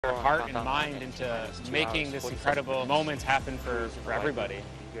heart and mind into making this incredible moment happen for everybody.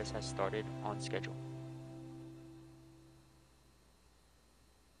 Has started on schedule.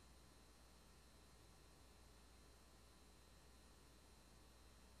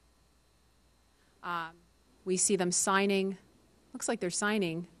 We see them signing. Looks like they're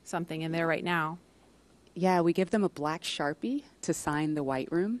signing something in there right now. Yeah, we give them a black Sharpie to sign the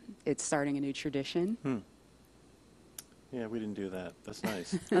White Room. It's starting a new tradition. Yeah, we didn't do that. That's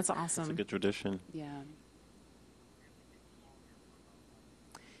nice. That's awesome. It's a good tradition. Yeah.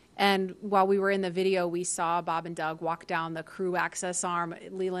 And while we were in the video, we saw Bob and Doug walk down the crew access arm.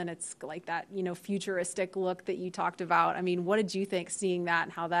 Leland, it's like that, futuristic look that you talked about. I mean, what did you think seeing that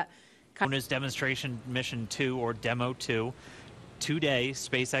and how that known as Demonstration Mission 2 or Demo 2. Today,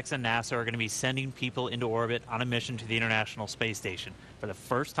 SpaceX and NASA are going to be sending people into orbit on a mission to the International Space Station for the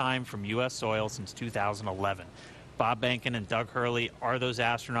first time from U.S. soil since 2011. Bob Behnken and Doug Hurley are those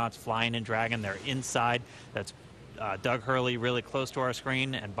astronauts flying in Dragon. They're inside. That's Doug Hurley really close to our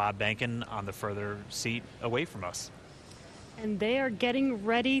screen and Bob Behnken on the further seat away from us. And they are getting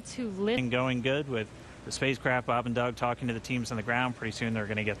ready to lift. And going good with the spacecraft. Bob and Doug talking to the teams on the ground. Pretty soon they're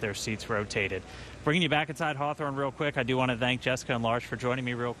going to get their seats rotated. Bringing you back inside Hawthorne real quick, I do want to thank Jessica and Lars for joining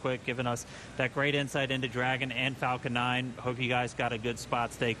me real quick, giving us that great insight into Dragon and Falcon 9. Hope you guys got a good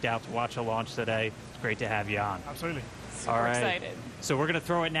spot staked out to watch the launch today. It's great to have you on. Absolutely. super All right. excited. So we're going to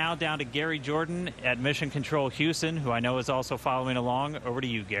throw it now down to Gary Jordan at Mission Control Houston, who I know is also following along. Over to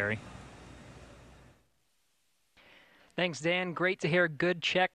you, Gary. Thanks, Dan. Great to hear. Good check